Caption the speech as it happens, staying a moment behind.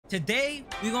Today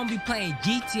we're gonna be playing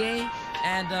GTA,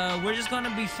 and we're just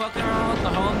gonna be fucking around with the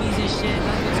homies and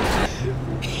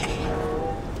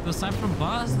shit. Yo, sign from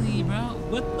Bosley, bro.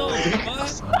 What the fuck?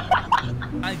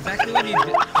 Exactly what he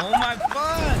did. Oh my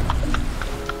fuck!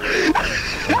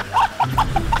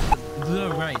 Do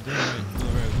it right.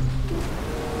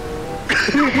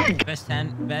 Best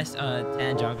tan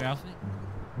jogger outfit.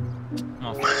 Come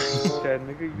on. Chad,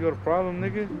 nigga, you got a problem,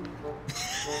 nigga?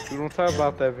 We don't talk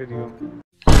about that video.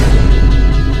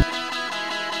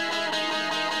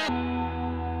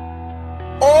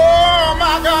 Oh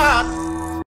my God!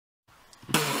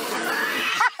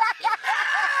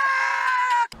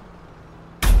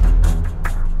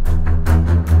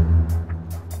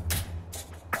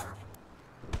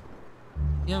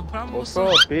 Yo, problem. What's up,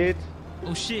 bitch?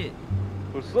 Oh shit.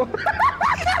 What's up?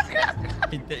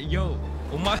 Yo,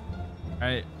 oh my.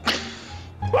 Alright.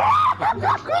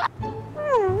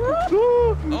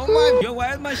 Oh my. Yo,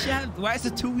 why is my shit? Why is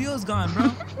the 2 wheels gone,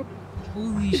 bro?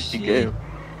 Holy shit.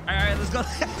 Alright, let's go.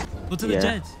 Go to the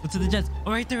Jets. Go to the Jets.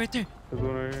 Oh, right there. There's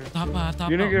one right here. Top off.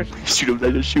 You niggas Shoot him,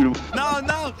 Daniel, shoot him. No.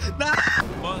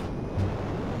 Fuck.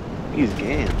 He's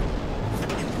game.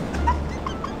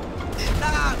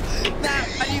 Nah.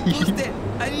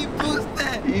 I need boost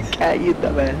it. You can't, you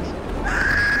dumbass.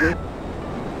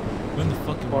 Run the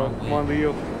fucking wrong way. Come on,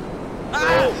 Leo.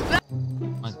 Oh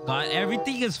my God,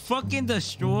 everything is fucking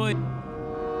destroyed.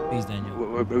 Please, Daniel.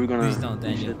 Where are we gonna? Please don't,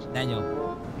 Daniel. Daniel.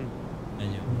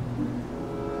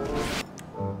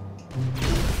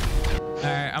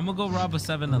 Alright, I'm gonna go rob a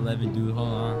 7-Eleven, dude. Hold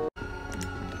on.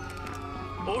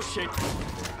 Oh shit.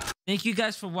 Thank you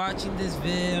guys for watching this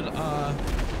vid.